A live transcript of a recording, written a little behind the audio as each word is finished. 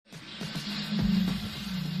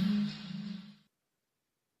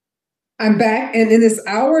I'm back, and in this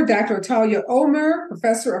hour, Dr. Atalia Omer,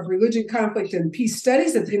 professor of religion, conflict, and peace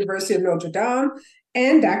studies at the University of Notre Dame,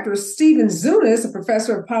 and Dr. Stephen Zunes, a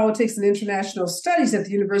professor of politics and international studies at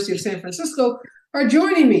the University of San Francisco, are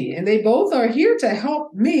joining me. And they both are here to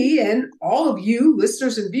help me and all of you,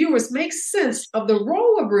 listeners and viewers, make sense of the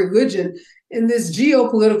role of religion in this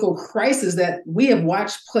geopolitical crisis that we have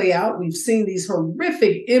watched play out. We've seen these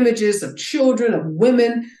horrific images of children, of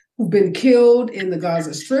women who've been killed in the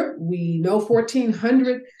Gaza Strip. We know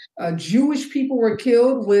 1,400 Jewish people were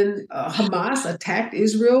killed when Hamas attacked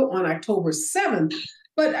Israel on October 7th.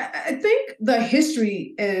 But I think the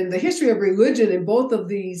history of religion in both of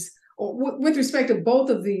these, or with respect to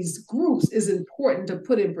both of these groups, is important to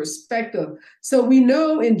put in perspective. So we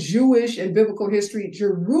know in Jewish and biblical history,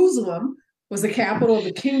 Jerusalem was the capital of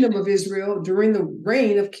the Kingdom of Israel during the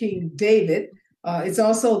reign of King David. It's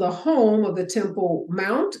also the home of the Temple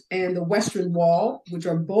Mount and the Western Wall, which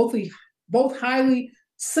are both highly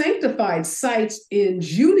sanctified sites in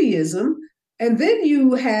Judaism. And then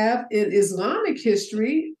you have in Islamic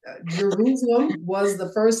history, Jerusalem was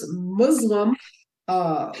the first Muslim,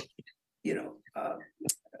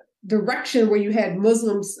 direction where you had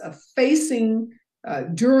Muslims facing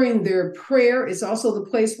during their prayer. It's also the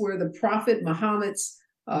place where the Prophet Muhammad's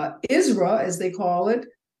Isra, as they call it,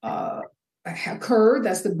 occurred.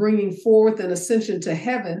 That's the bringing forth and ascension to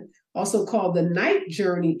heaven, also called the night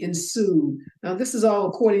journey, ensued. Now, this is all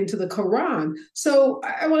according to the Quran. So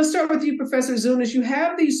I want to start with you, Professor Zunes. You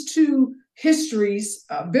have these two histories,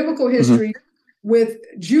 biblical history, with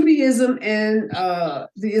Judaism and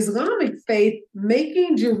the Islamic faith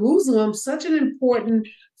making Jerusalem such an important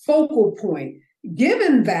focal point.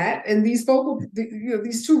 Given that, and these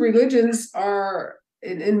two religions are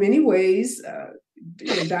in many ways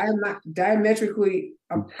diametrically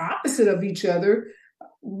opposite of each other,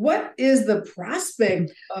 what is the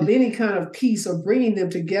prospect of any kind of peace or bringing them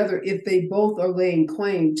together if they both are laying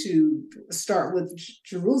claim to start with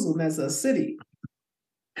Jerusalem as a city?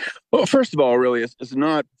 Well, first of all, really, it's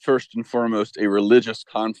not first and foremost a religious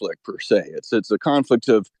conflict per se. It's a conflict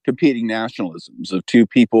of competing nationalisms of two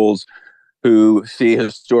peoples who see a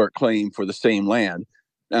historic claim for the same land.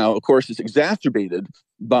 Now, of course, it's exacerbated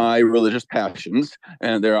by religious passions,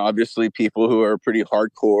 and there are obviously people who are pretty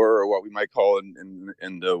hardcore, or what we might call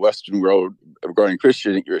in the Western world regarding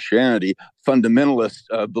Christianity, fundamentalist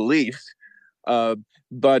beliefs.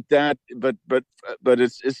 But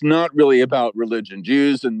it's not really about religion.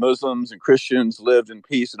 Jews and Muslims and Christians lived in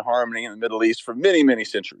peace and harmony in the Middle East for many, many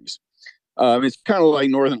centuries. It's kind of like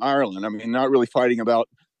Northern Ireland. I mean, not really fighting about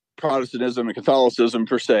Protestantism and Catholicism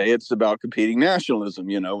per se. It's about competing nationalism.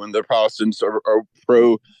 When the Protestants are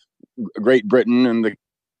pro Great Britain and the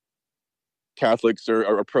Catholics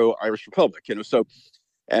are pro Irish Republic. So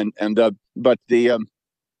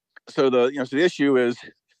the issue is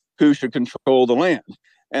who should control the land.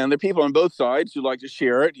 And there are people on both sides who like to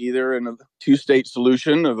share it, either in a two-state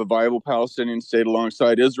solution of a viable Palestinian state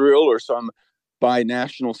alongside Israel, or some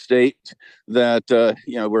binational state that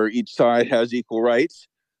where each side has equal rights.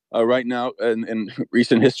 Right now, in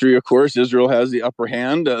recent history, of course, Israel has the upper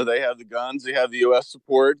hand. They have the guns, they have the U.S.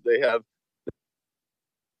 support, they have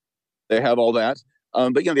all that.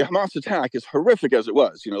 But the Hamas attack, as horrific as it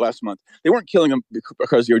was, last month, they weren't killing them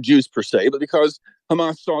because they were Jews per se, but because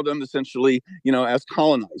Hamas saw them essentially, as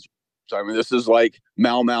colonizers. I mean, this is like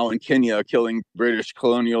Mau Mau in Kenya killing British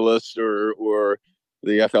colonialists, or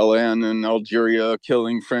the FLN in Algeria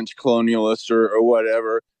killing French colonialists, or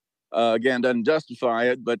whatever. Again, doesn't justify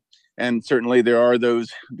it, and certainly there are those,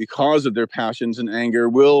 because of their passions and anger,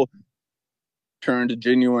 will turn to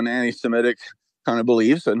genuine anti-Semitic kind of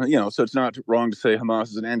beliefs. And, so it's not wrong to say Hamas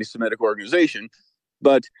is an anti-Semitic organization,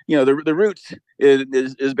 but, the roots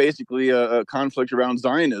is basically a conflict around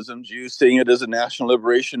Zionism, Jews seeing it as a national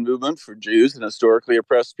liberation movement for Jews and historically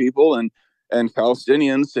oppressed people, and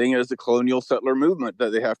Palestinians seeing it as a colonial settler movement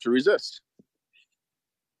that they have to resist.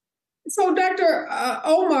 So, Dr.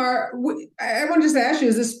 Omar, I want to just ask you,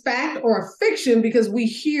 is this fact or a fiction? Because we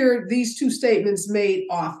hear these two statements made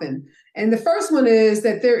often. And the first one is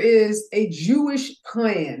that there is a Jewish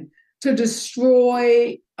plan to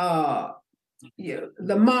destroy the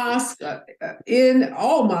mosque, in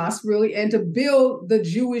all mosques, really, and to build the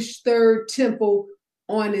Jewish third temple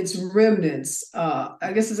on its remnants.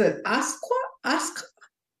 I guess it's an Askwa?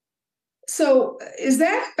 So is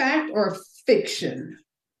that fact or fiction?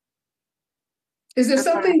 Is there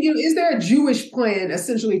something? Is there a Jewish plan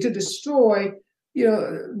essentially to destroy,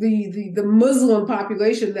 the Muslim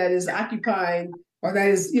population that is occupying, or that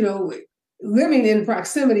is, living in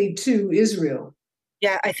proximity to Israel?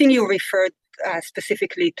 Yeah, I think you referred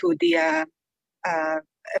specifically to the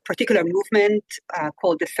a particular movement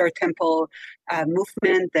called the Third Temple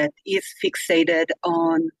movement that is fixated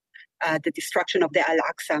on the destruction of the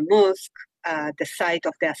Al-Aqsa Mosque, the site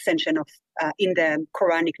of the ascension of, in the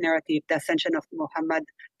Quranic narrative, the ascension of Muhammad,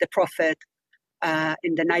 the Prophet,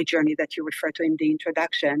 in the night journey that you refer to in the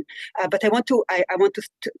introduction. But I want to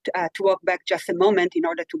walk back just a moment in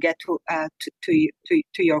order to get to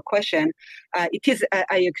your question. It is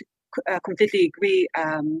I completely agree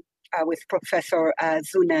with Professor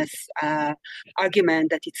Zunes' argument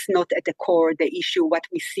that it's not at the core the issue. What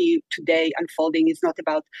we see today unfolding is not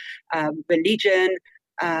about religion.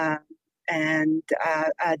 And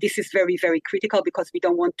this is very, very critical because we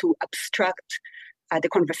don't want to abstract the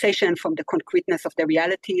conversation from the concreteness of the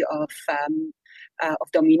reality of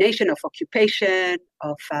domination, of occupation,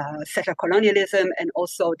 of settler colonialism, and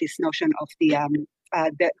also this notion of the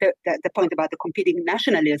point about the competing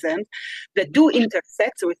nationalisms that do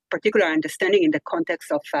intersect with particular understanding in the context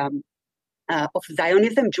of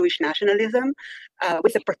Zionism, Jewish nationalism,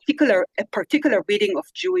 with a particular reading of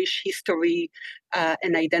Jewish history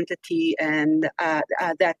and identity, and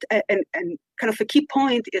that and kind of a key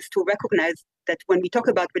point is to recognize that when we talk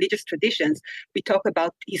about religious traditions, we talk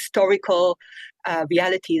about historical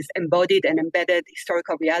realities, embodied and embedded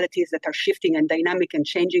historical realities that are shifting and dynamic and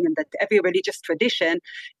changing, and that every religious tradition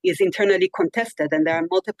is internally contested, and there are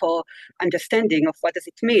multiple understanding of what does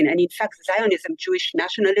it mean. And in fact, Zionism, Jewish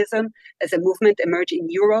nationalism, as a movement emerged in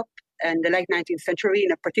Europe in the late 19th century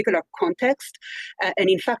in a particular context, and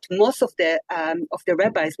in fact, most of the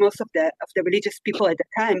rabbis, most of the religious people at the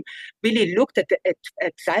time, really looked at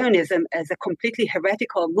Zionism as a completely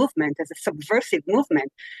heretical movement, as a subversive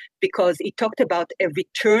movement, because it talked about a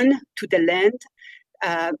return to the land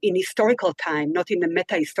in historical time, not in the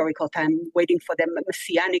meta-historical time, waiting for the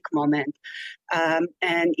messianic moment.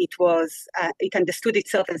 And it understood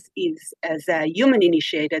itself as human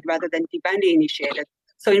initiated rather than divinely initiated.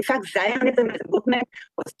 So in fact, Zionism as a movement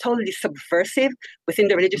was totally subversive within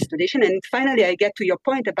the religious tradition. And finally, I get to your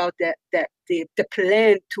point about the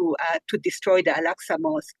plan to destroy the Al-Aqsa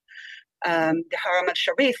Mosque, the Haram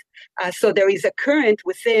al-Sharif. So there is a current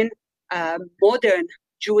within modern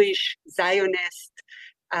Jewish Zionist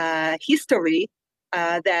history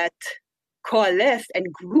that coalesced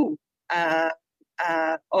and grew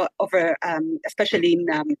over, especially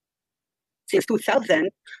since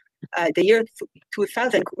 2000. The year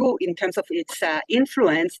 2000 grew in terms of its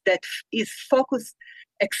influence that is focused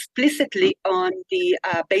explicitly on the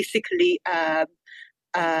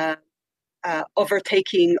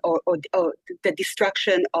overtaking or the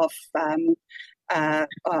destruction of the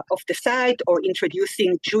site, or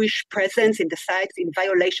introducing Jewish presence in the site in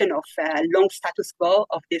violation of long status quo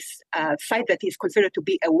of this site that is considered to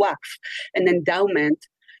be a waqf, an endowment,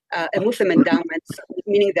 a Muslim endowment,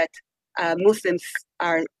 meaning that Muslims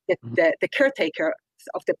are the caretakers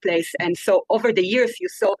of the place. And so over the years, you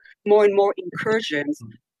saw more and more incursions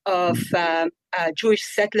of Jewish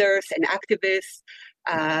settlers and activists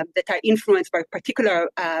that are influenced by particular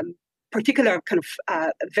kind of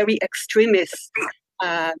very extremist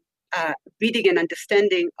reading and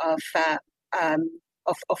understanding of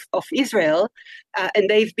Israel, and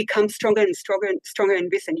they've become stronger and stronger in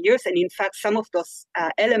recent years. And in fact, some of those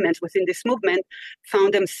elements within this movement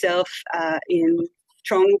found themselves in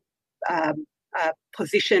strong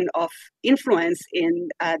position of influence in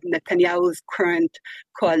Netanyahu's current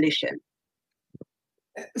coalition.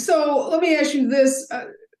 So let me ask you this,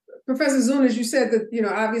 Professor Zunes. You said that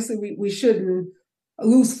obviously we shouldn't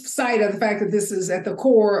lose sight of the fact that this is at the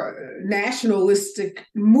core nationalistic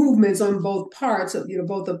movements on both parts of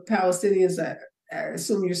both the Palestinians, I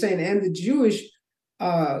assume you're saying, and the Jewish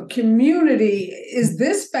community. Is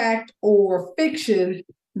this fact or fiction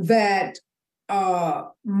that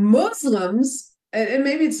Muslims, and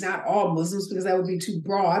maybe it's not all Muslims because that would be too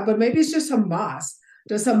broad, but maybe it's just Hamas.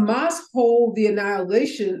 Does Hamas hold the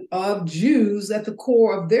annihilation of Jews at the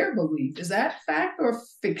core of their belief? Is that fact or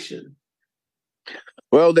fiction?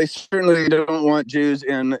 Well, they certainly don't want Jews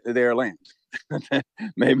in their land.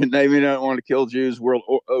 maybe don't want to kill Jews world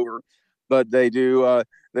over, but they do.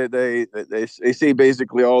 They see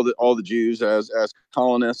basically all the Jews as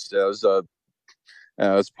colonists,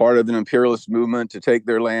 as part of an imperialist movement to take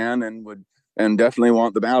their land, and definitely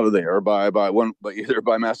want them out of there by either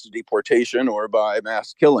by mass deportation or by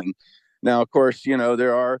mass killing. Now, of course,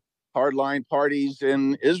 there are hardline parties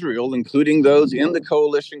in Israel, including those in the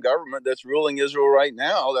coalition government that's ruling Israel right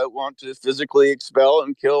now, that want to physically expel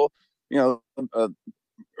and kill,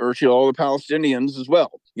 virtually all the Palestinians as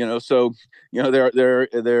well. So there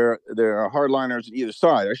are hardliners on either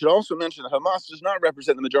side. I should also mention that Hamas does not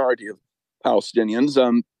represent the majority Palestinians.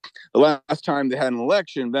 The last time they had an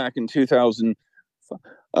election back in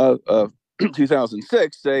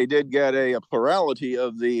 2006, they did get a plurality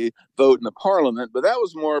of the vote in the parliament, but that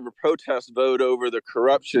was more of a protest vote over the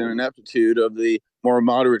corruption and ineptitude of the more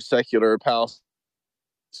moderate secular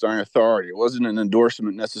Palestinian Authority. It wasn't an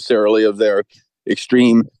endorsement necessarily of their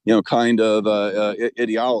extreme, kind of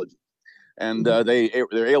ideology. And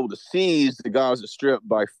they're able to seize the Gaza Strip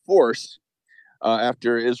by force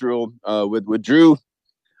after Israel withdrew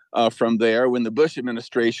from there, when the Bush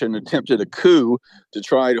administration attempted a coup to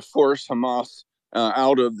try to force Hamas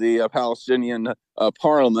out of the Palestinian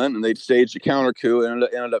parliament, and they staged a counter coup and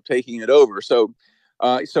ended up taking it over. So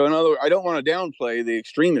in other words, I don't want to downplay the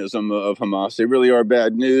extremism of Hamas. They really are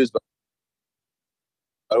bad news, but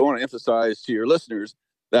I want to emphasize to your listeners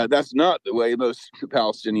that that's not the way most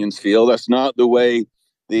Palestinians feel. That's not the way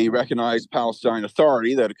the recognized Palestine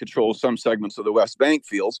Authority, that controls some segments of the West Bank,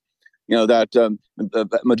 feels. That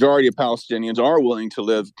the majority of Palestinians are willing to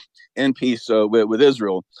live in peace with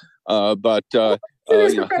Israel, but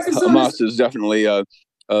Hamas is definitely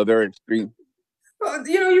very extreme.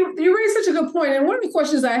 You raised such a good point, and one of the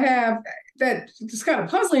questions I have that is kind of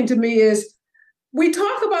puzzling to me is, we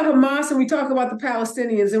talk about Hamas and we talk about the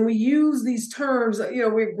Palestinians, and we use these terms,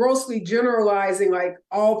 we're grossly generalizing like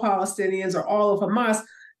all Palestinians or all of Hamas.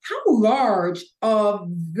 How large of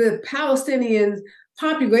the Palestinian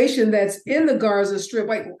population that's in the Gaza Strip,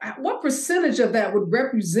 like what percentage of that would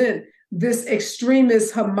represent this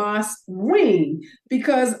extremist Hamas wing?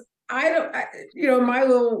 Because my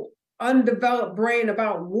little undeveloped brain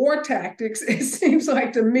about war tactics, it seems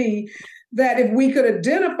like to me that if we could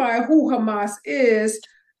identify who Hamas is,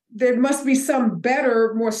 there must be some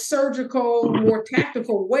better, more surgical, more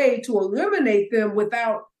tactical way to eliminate them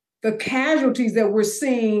without the casualties that we're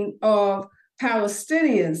seeing of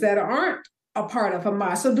Palestinians that aren't a part of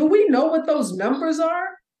Hamas. So do we know what those numbers are?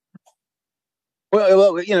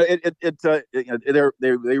 Well,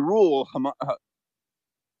 they rule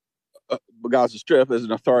Gaza Strip as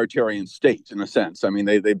an authoritarian state in a sense. I mean,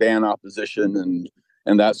 they ban opposition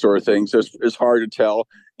and that sort of thing. So it's hard to tell.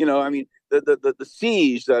 The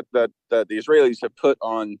siege that the Israelis have put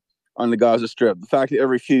on the Gaza Strip, the fact that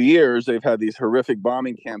every few years they've had these horrific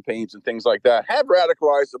bombing campaigns and things like that, have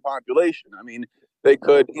radicalized the population. I mean, they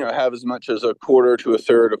could have as much as a quarter to a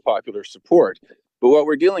third of popular support. But what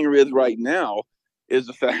we're dealing with right now is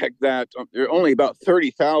the fact that there are only about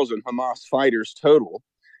 30,000 Hamas fighters total,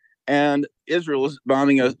 and Israel is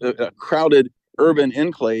bombing a crowded urban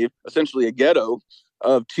enclave, essentially a ghetto,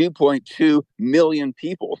 of 2.2 million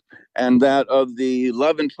people. And that of the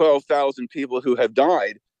 12,000 people who have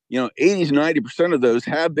died, 80 to 90% of those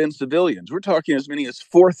have been civilians. We're talking as many as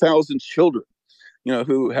 4,000 children,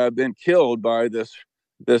 who have been killed by this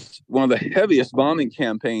one of the heaviest bombing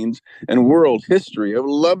campaigns in world history.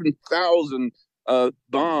 11,000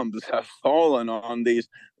 bombs have fallen on these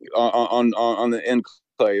on the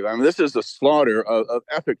enclave. I mean, this is a slaughter of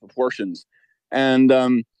epic proportions, and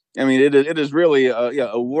it is really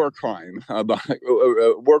a war crime, by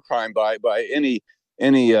any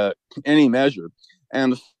measure.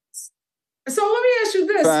 And so let me ask you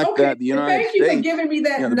this: okay, that the United States, for giving me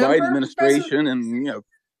that number, the Biden administration,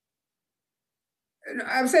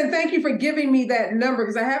 I'm saying thank you for giving me that number,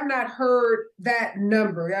 because I have not heard that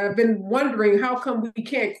number. I've been wondering how come we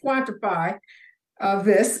can't quantify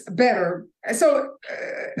this better. So,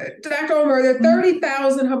 Dr. Omer, there are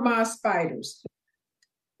 30,000 Hamas fighters.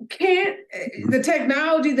 Can't the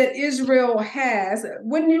technology that Israel has,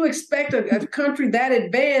 wouldn't you expect a country that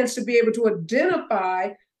advanced to be able to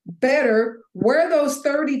identify better where those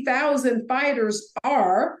 30,000 fighters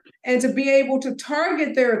are and to be able to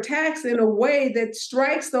target their attacks in a way that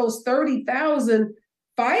strikes those 30,000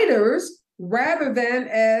 fighters, rather than,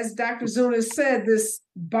 as Dr. Zunes said, this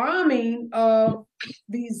bombing of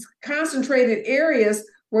these concentrated areas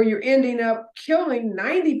where you're ending up killing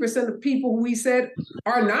 90% of people who we said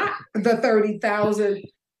are not the 30,000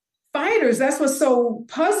 fighters? That's what's so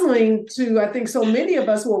puzzling to, I think, so many of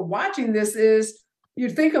us who are watching this is, you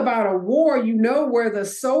think about a war, you know where the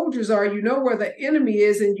soldiers are, you know where the enemy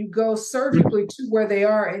is, and you go surgically to where they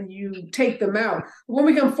are and you take them out. When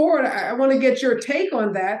we come forward, I want to get your take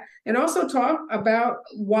on that, and also talk about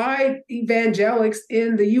why evangelics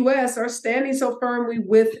in the U.S. are standing so firmly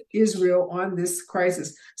with Israel on this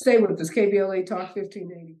crisis. Stay with us, KBLA Talk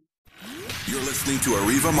 1580. You're listening to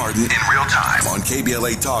Areva Martin in real time on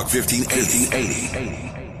KBLA Talk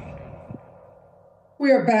 1580.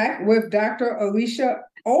 We are back with Dr. Atalia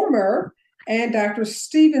Omer and Dr.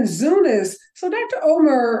 Stephen Zunes. So, Dr.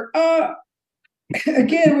 Omer,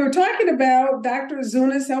 again, we're talking about Dr.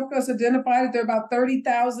 Zunes helped us identify that there are about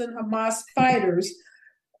 30,000 Hamas fighters.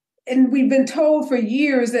 And we've been told for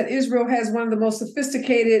years that Israel has one of the most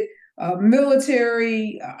sophisticated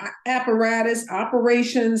military apparatus,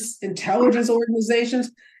 operations, intelligence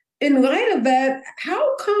organizations. In light of that,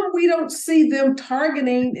 how come we don't see them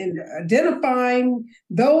targeting and identifying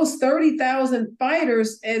those 30,000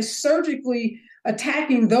 fighters and surgically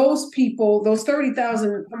attacking those people, those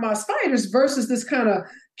 30,000 Hamas fighters, versus this kind of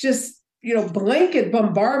just, blanket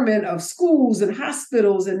bombardment of schools and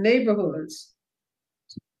hospitals and neighborhoods?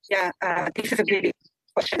 Yeah, this is a really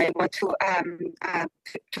question. I want to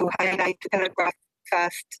highlight, to telegraph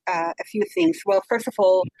fast a few things. Well, first of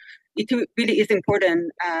all, it really is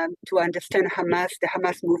important to understand the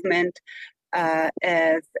Hamas movement, as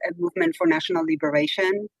a movement for national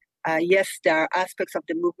liberation. Yes, there are aspects of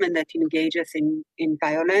the movement that engages in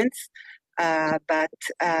violence, but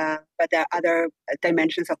there are other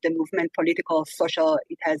dimensions of the movement, political, social.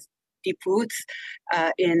 It has deep roots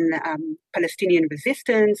in Palestinian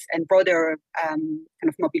resistance and broader kind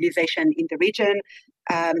of mobilization in the region.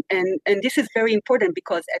 And this is very important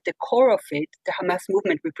because at the core of it, the Hamas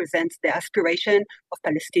movement represents the aspiration of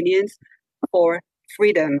Palestinians for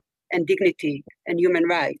freedom and dignity and human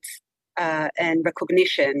rights and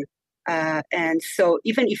recognition. And so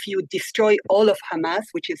even if you destroy all of Hamas,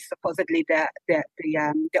 which is supposedly the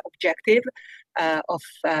objective of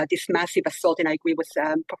this massive assault, and I agree with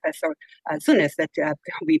Professor Zunes that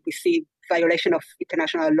we see violation of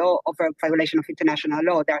international law over violation of international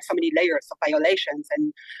law. There are so many layers of violations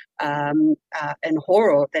and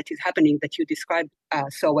horror that is happening that you described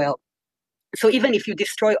so well. So even if you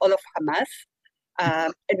destroy all of Hamas,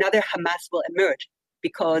 another Hamas will emerge,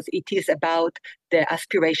 because it is about the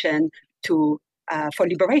aspiration for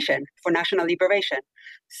liberation, for national liberation.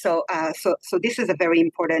 So this is a very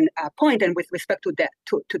important point. And with respect to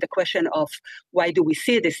the question of why do we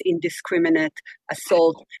see this indiscriminate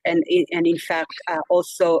assault, and in fact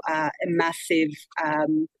also a massive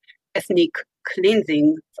ethnic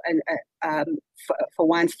cleansing, for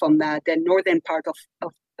once from the northern part of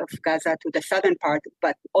Gaza to the southern part,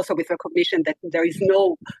 but also with recognition that there is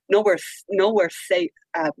nowhere safe.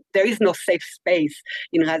 There is no safe space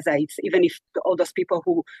in Gaza. It's, even if all those people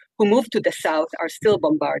who move to the south are still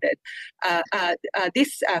bombarded.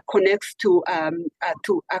 This connects to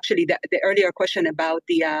actually the earlier question about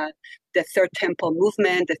the Third Temple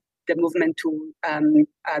movement, the movement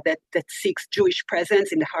that seeks Jewish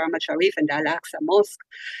presence in the Haram al-Sharif and the Al-Aqsa Mosque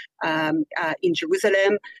in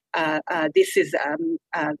Jerusalem. This is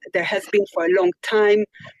there has been for a long time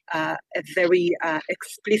a very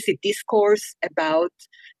explicit discourse about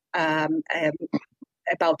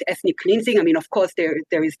ethnic cleansing. I mean, of course, there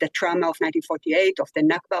is the trauma of 1948, of the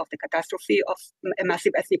Nakba, of the catastrophe of a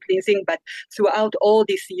massive ethnic cleansing. But throughout all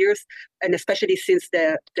these years, and especially since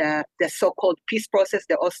the so-called peace process,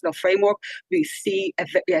 the Oslo framework, we see a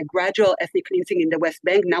gradual ethnic cleansing in the West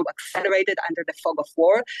Bank, now accelerated under the fog of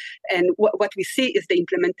war. And what we see is the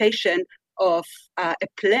implementation of a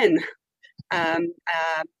plan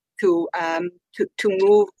to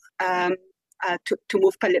move. To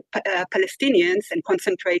move Palestinians and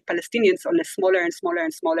concentrate Palestinians on a smaller and smaller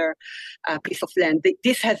and smaller piece of land.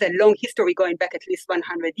 This has a long history going back at least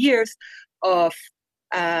 100 years of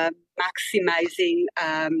maximizing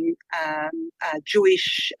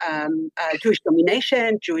Jewish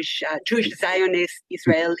domination, Jewish Zionist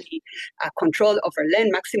Israeli control over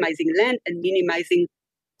land, maximizing land and minimizing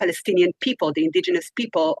Palestinian people, the indigenous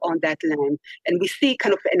people on that land. And we see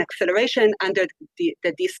kind of an acceleration under the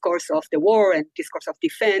discourse of the war and discourse of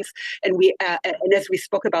defense. And and as we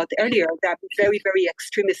spoke about earlier, there are very, very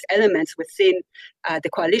extremist elements within the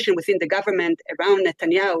coalition, within the government around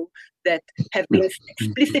Netanyahu that have been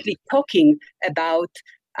explicitly talking about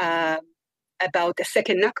a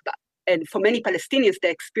second Nakba. And for many Palestinians, they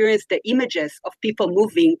experience the images of people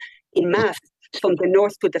moving in mass from the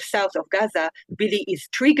north to the south of Gaza really is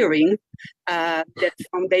triggering that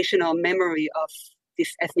foundational memory of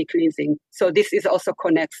this ethnic cleansing. So this is also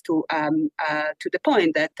connects to the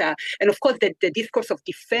point that, and of course, the discourse of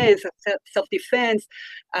defense, self-defense,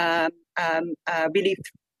 really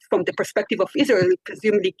from the perspective of Israel,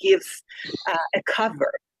 presumably gives a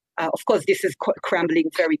cover. Of course, this is crumbling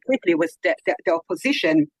very quickly with the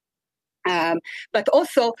opposition. But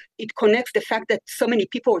also it connects the fact that so many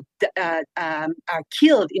people are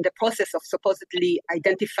killed in the process of supposedly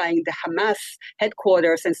identifying the Hamas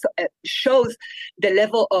headquarters, and so, shows the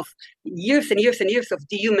level of years and years and years of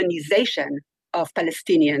dehumanization of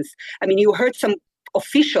Palestinians. I mean, you heard some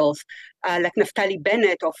officials like Naftali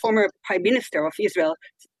Bennett, or former Prime Minister of Israel,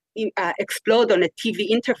 explode on a TV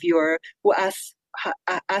interviewer who asked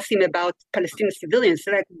asked him about Palestinian civilians.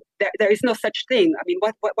 Like, there is no such thing. I mean,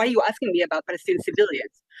 why are you asking me about Palestinian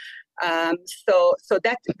civilians? So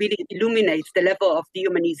that really illuminates the level of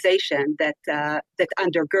dehumanization that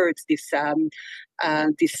undergirds this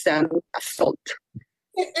assault.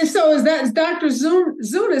 And so is Dr.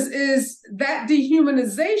 Zunes, is that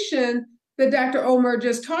dehumanization that Dr. Omer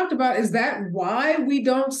just talked about, is that why we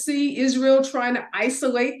don't see Israel trying to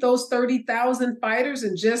isolate those 30,000 fighters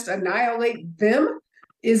and just annihilate them?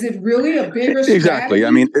 Is it really a bigger strategy? Exactly. I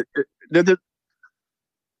mean,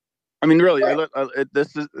 really, it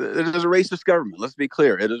is a racist government. Let's be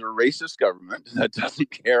clear. It is a racist government that doesn't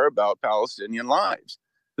care about Palestinian lives,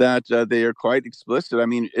 that they are quite explicit. I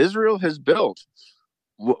mean, Israel has built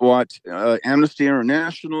what Amnesty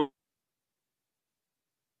International,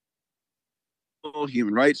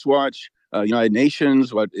 Human Rights Watch, United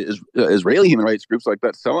Nations, what Israeli human rights groups like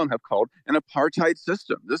B'Tselem have called an apartheid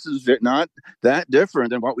system. This is not that different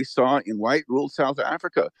than what we saw in white-ruled South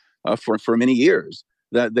Africa for many years.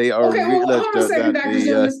 That they are. Okay, hold on a second, Dr.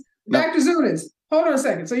 Zunes. Dr. Zunes, hold on a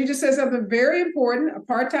second. So you just said something very important,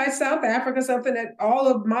 apartheid South Africa, something that all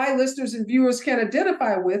of my listeners and viewers can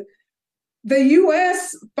identify with. The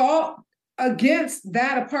U.S. fought against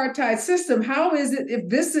that apartheid system. How is it, if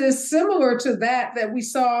this is similar to that we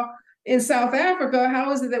saw in South Africa,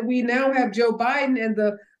 how is it that we now have Joe Biden and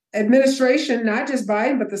the administration, not just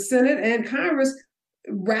Biden, but the Senate and Congress,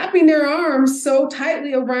 wrapping their arms so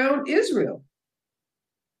tightly around Israel?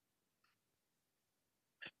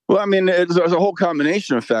 Well, I mean, there's a whole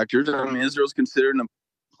combination of factors. I mean, Israel's considered an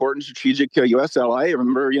important strategic U.S. ally.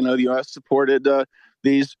 Remember, the U.S. supported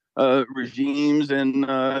these regimes in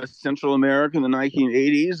Central America in the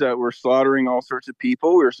 1980s that were slaughtering all sorts of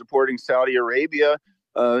people. We were supporting Saudi Arabia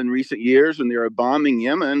in recent years when they were bombing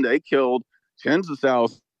Yemen. They killed tens of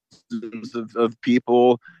thousands of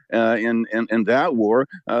people in that war.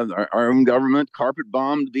 Our own government carpet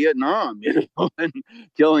bombed Vietnam, and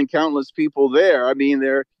killing countless people there. I mean,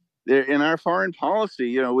 they're in our foreign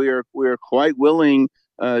policy. We are quite willing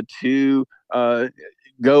to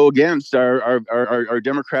go against our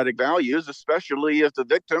democratic values, especially if the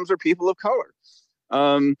victims are people of color.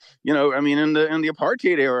 I mean, in the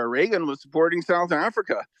apartheid era, Reagan was supporting South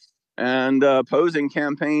Africa and opposing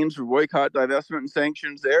campaigns for boycott, divestment, and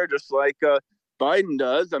sanctions there, just like Biden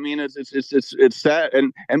does. I mean, it's sad.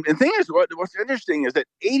 And the thing is, what's interesting is that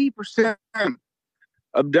 80%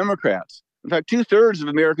 of Democrats, in fact, 2/3 of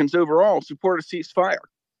Americans overall, support a ceasefire.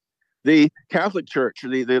 The Catholic Church,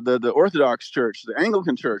 the Orthodox Church, the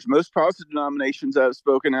Anglican Church, most Protestant denominations that have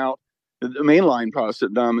spoken out, the mainline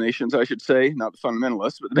Protestant denominations, I should say, not the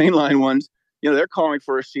fundamentalists, but the mainline ones, they're calling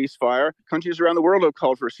for a ceasefire. Countries around the world have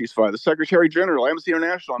called for a ceasefire. The Secretary General, Amnesty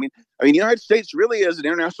International. I mean, the United States really is an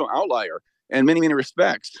international outlier in many, many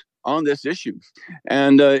respects on this issue,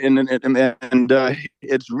 and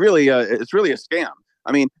it's really a scam.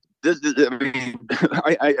 I mean,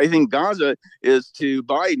 I think Gaza is to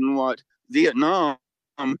Biden what Vietnam,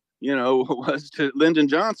 was to Lyndon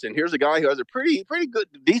Johnson. Here's a guy who has a pretty good,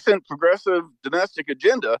 decent, progressive domestic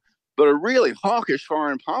agenda, but a really hawkish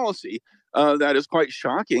foreign policy that is quite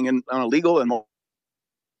shocking and on a legal and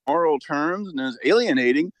moral terms, and is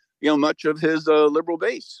alienating, much of his liberal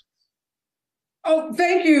base. Oh,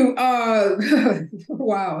 thank you.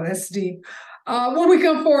 Wow, that's deep. When we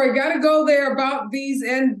come forward, got to go there about these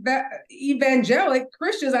evangelic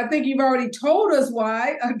Christians. I think you've already told us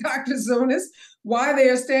why, Dr. Zunes, why they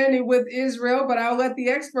are standing with Israel, but I'll let the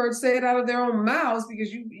experts say it out of their own mouths,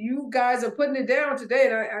 because you guys are putting it down today,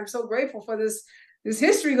 and I'm so grateful for this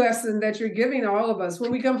history lesson that you're giving all of us. When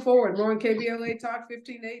we come forward, more on KBLA Talk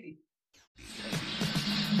 1580.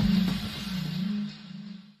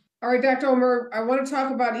 All right, Dr. Omer, I want to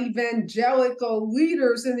talk about evangelical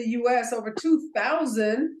leaders in the U.S. Over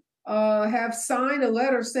 2,000 have signed a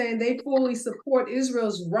letter saying they fully support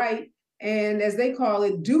Israel's right and, as they call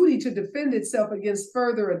it, duty to defend itself against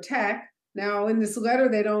further attack. Now, in this letter,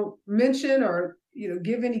 they don't mention or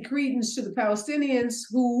give any credence to the Palestinians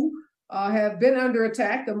who have been under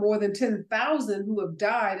attack, the more than 10,000 who have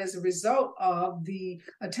died as a result of the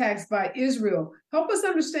attacks by Israel. Help us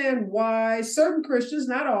understand why certain Christians,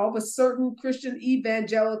 not all, but certain Christian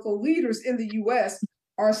evangelical leaders in the U.S.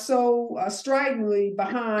 are so stridently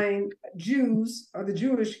behind Jews or the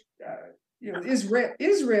Jewish,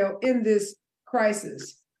 Israel in this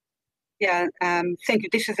crisis. Yeah, thank you.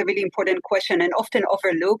 This is a really important question and often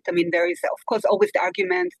overlooked. I mean, there is, of course, always the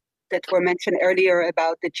argument that were mentioned earlier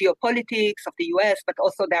about the geopolitics of the U.S., but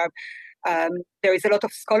also there is a lot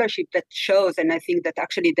of scholarship that shows, and I think that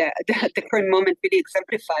actually the current moment really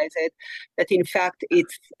exemplifies it, that in fact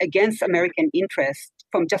it's against American interest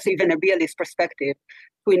from just even a realist perspective,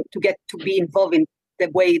 to get to be involved in the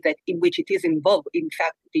way that in which it is involved. In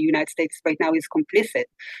fact, the United States right now is complicit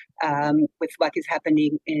with what is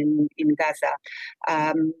happening in Gaza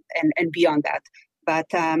and beyond that. But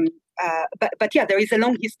yeah, there is a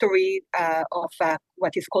long history of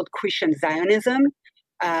what is called Christian Zionism.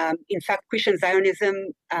 In fact, Christian Zionism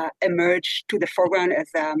emerged to the foreground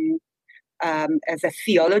as a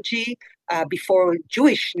theology before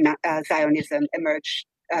Jewish Zionism emerged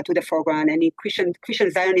to the foreground. And in Christian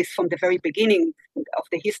Zionists, from the very beginning of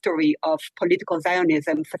the history of political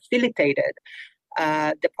Zionism, facilitated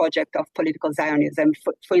the project of political Zionism.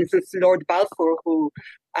 For instance, Lord Balfour,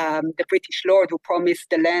 the British Lord who promised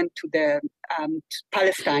the land to the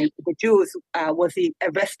Palestine, to the Jews, was a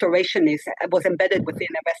restorationist, was embedded within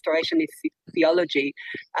a restorationist theology,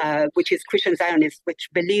 which is Christian Zionist, which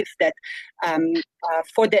believes that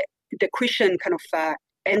for the Christian kind of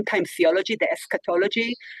end-time theology, the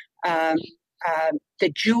eschatology, the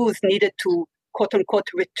Jews needed to quote-unquote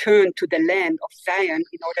return to the land of Zion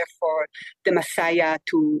in order for the Messiah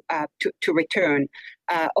to return.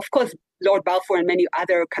 Of course, Lord Balfour and many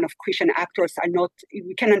other kind of Christian actors are not,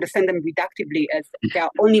 we can understand them reductively as they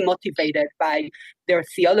are only motivated by their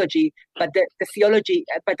theology, but the theology,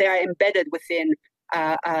 but they are embedded within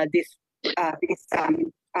this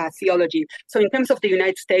theology. So in terms of the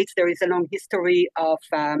United States, there is a long history of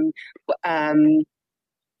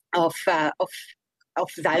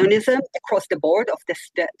Zionism across the board of the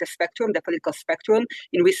spectrum, the political spectrum.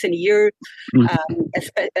 In recent years,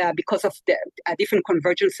 because of the different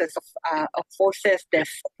convergences of forces, the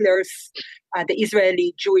settlers, the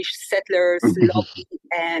Israeli Jewish settlers lobby,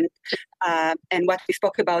 and what we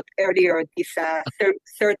spoke about earlier, this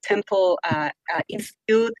Third Temple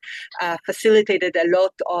Institute facilitated a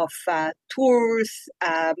lot of tours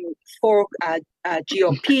for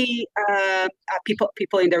GOP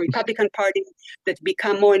people in the Republican Party that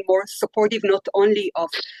become more and more supportive, not only of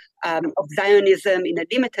Zionism in a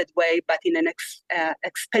limited way, but in an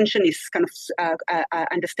expansionist kind of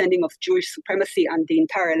understanding of Jewish supremacy on the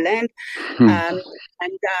entire land.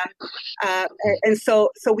 And so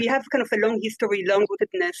we have kind of a long history, long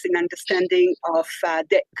rootedness in understanding of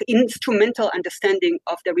the instrumental understanding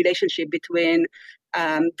of the relationship between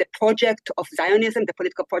the project of Zionism, the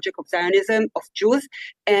political project of Zionism, of Jews,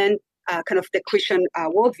 and kind of the Christian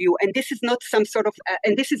worldview. And this is not some sort of,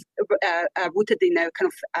 and this is rooted in a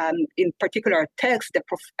kind of, in particular text, the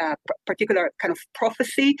particular kind of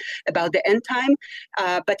prophecy about the end time.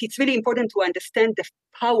 But it's really important to understand the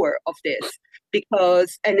power of this,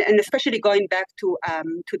 because, and especially going back to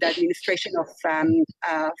the administration of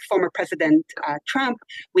former President Trump,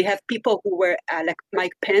 we have people who were like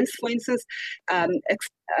Mike Pence, for instance,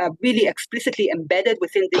 really explicitly embedded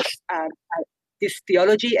within this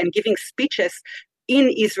theology and giving speeches in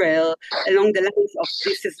Israel along the lines of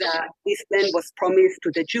this land was promised to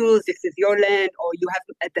the Jews, this is your land, or you have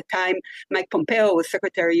at the time Mike Pompeo was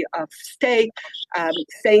Secretary of State,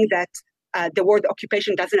 saying that the word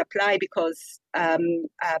occupation doesn't apply because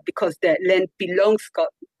the land belongs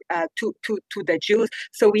to the Jews.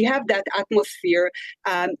 So we have that atmosphere,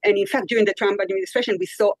 and in fact, during the Trump administration, we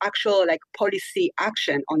saw actual like policy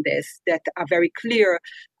action on this that are very clear,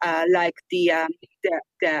 like the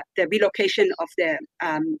relocation of the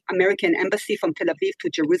American embassy from Tel Aviv to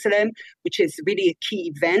Jerusalem, which is really a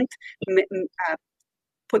key event,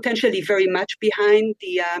 potentially very much behind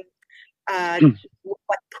the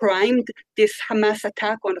what primed this Hamas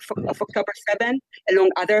attack of October 7, along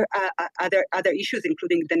other issues,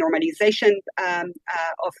 including the normalization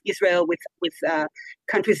of Israel with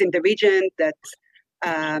countries in the region that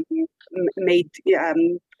made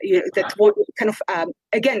that kind of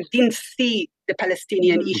again didn't see the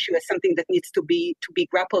Palestinian issue as something that needs to be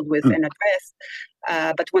grappled with and addressed,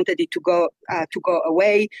 but wanted it to go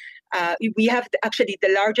away. We have actually the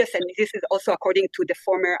largest, and this is also according to the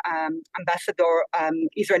former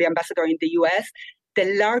Israeli ambassador in the U.S., the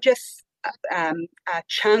largest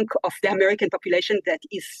chunk of the American population that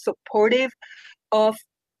is supportive of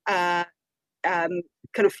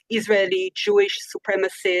kind of Israeli Jewish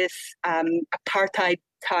supremacist apartheid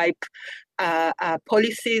type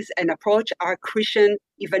policies and approach are Christian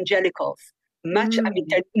evangelicals. Much, I mean,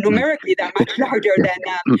 numerically, they're much larger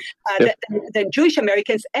than Jewish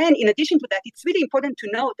Americans. And in addition to that, it's really important to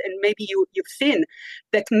note, and maybe you've seen,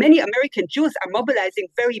 that many American Jews are mobilizing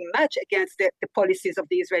very much against the policies of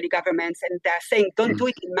the Israeli governments, and they're saying, don't do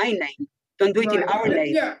it in my name, don't do it in our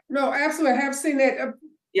name. Yeah, no, absolutely. I have seen that.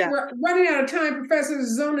 We're running out of time, Professor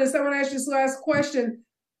Zunes. I want to ask you this last question.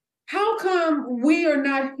 How come we are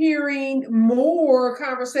not hearing more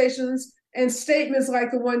conversations and statements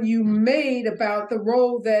like the one you made about the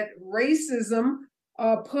role that racism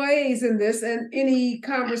plays in this, and any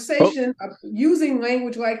conversation using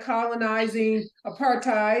language like colonizing,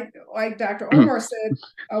 apartheid, like Dr. Omer said,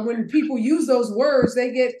 when people use those words,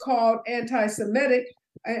 they get called anti-Semitic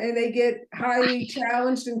and they get highly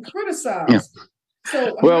challenged and criticized.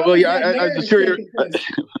 So, I'm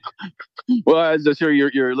sure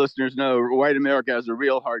your listeners know, white America has a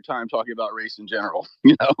real hard time talking about race in general,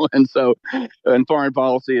 and so in foreign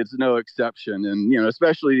policy, it's no exception. And,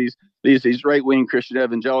 especially these right-wing Christian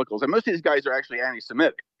evangelicals, and most of these guys are actually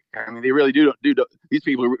anti-Semitic. I mean, they really do these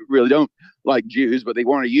people really don't like Jews, but they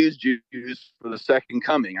want to use Jews for the second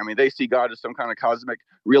coming. I mean, they see God as some kind of cosmic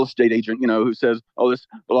real estate agent, who says, "Oh, this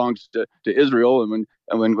belongs to Israel," and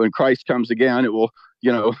when Christ comes again, it will,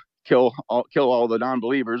 kill all the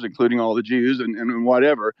non-believers, including all the Jews and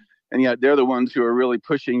whatever. And yet they're the ones who are really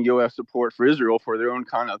pushing U.S. support for Israel for their own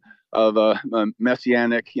kind of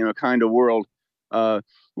messianic, kind of worldview.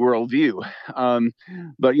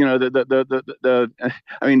 But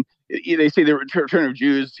they say the return of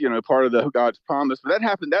Jews, part of God's promise, but that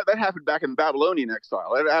happened back in Babylonian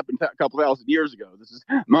exile. That happened a couple thousand years ago. This is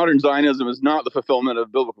modern Zionism is not the fulfillment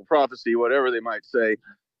of biblical prophecy, whatever they might say.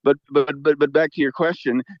 But back to your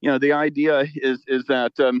question, the idea is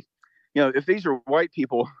that if these are white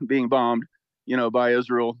people being bombed, by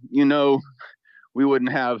Israel, we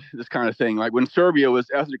wouldn't have this kind of thing. Like when Serbia was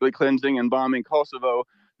ethnically cleansing and bombing Kosovo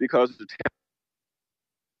because of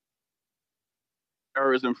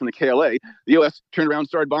terrorism from the KLA, the U.S. turned around and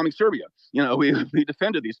started bombing Serbia. We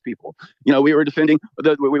defended these people. We were defending.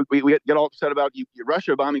 We get all upset about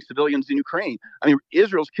Russia bombing civilians in Ukraine. I mean,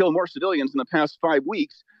 Israel's killed more civilians in the past 5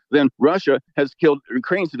 weeks than Russia has killed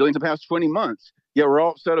Ukrainian civilians in the past 20 months. Yeah, we're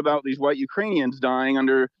all upset about these white Ukrainians dying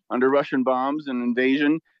under Russian bombs and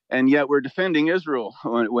invasion, and yet we're defending Israel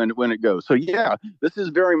when it goes. So yeah, this is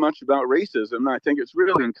very much about racism. I think it's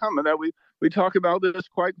really incumbent that we talk about this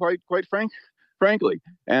quite frankly,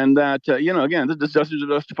 and that again, this doesn't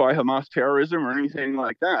justify Hamas terrorism or anything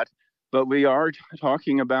like that. But we are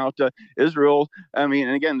talking about Israel. I mean,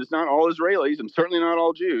 and again, it's not all Israelis and certainly not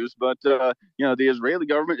all Jews, but the Israeli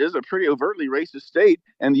government is a pretty overtly racist state,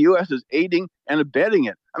 and the U.S. is aiding and abetting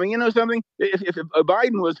it. I mean, something. If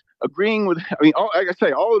Biden was agreeing with, like I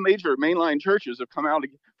say, all the major mainline churches have come out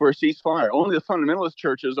for a ceasefire. Only the fundamentalist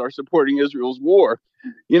churches are supporting Israel's war.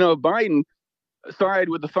 Biden side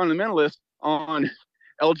with the fundamentalists on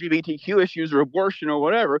LGBTQ issues or abortion or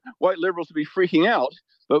whatever, white liberals would be freaking out.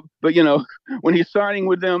 But when he's siding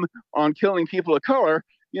with them on killing people of color,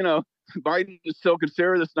 Biden is still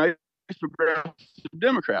considered this nice progressive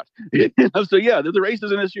Democrat. So yeah, the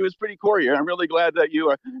racism issue is pretty core here. I'm really glad that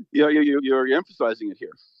you're emphasizing it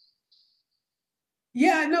here.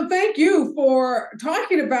 Yeah, no, thank you for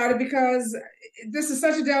talking about it, because this is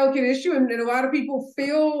such a delicate issue, and a lot of people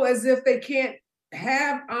feel as if they can't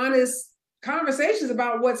have honest conversations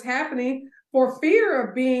about what's happening for fear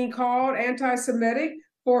of being called anti-Semitic,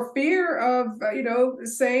 for fear of,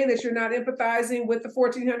 saying that you're not empathizing with the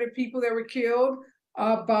 1,400 people that were killed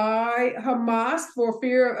by Hamas, for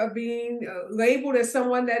fear of being labeled as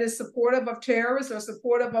someone that is supportive of terrorists or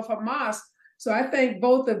supportive of Hamas. So I thank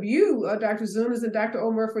both of you, Dr. Zunes and Dr.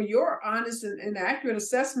 Omer, for your honest and accurate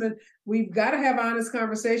assessment. We've got to have honest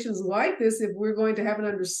conversations like this if we're going to have an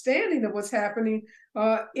understanding of what's happening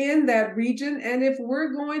in that region, and if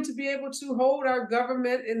we're going to be able to hold our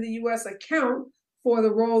government in the U.S. account for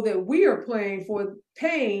the role that we are playing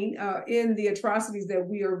in the atrocities that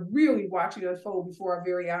we are really watching unfold before our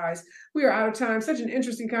very eyes. We are out of time. Such an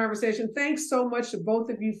interesting conversation. Thanks so much to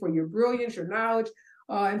both of you for your brilliance, your knowledge,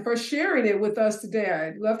 and for sharing it with us today.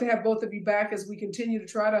 I'd love to have both of you back as we continue to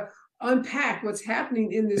try to unpack what's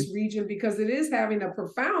happening in this region, because it is having a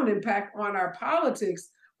profound impact on our politics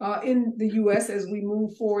in the U.S. as we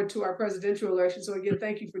move forward to our presidential election. So again,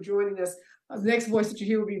 thank you for joining us. The next voice that you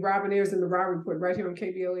hear will be Robin Ayers in the Raw Report right here on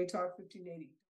KBLA Talk 1580.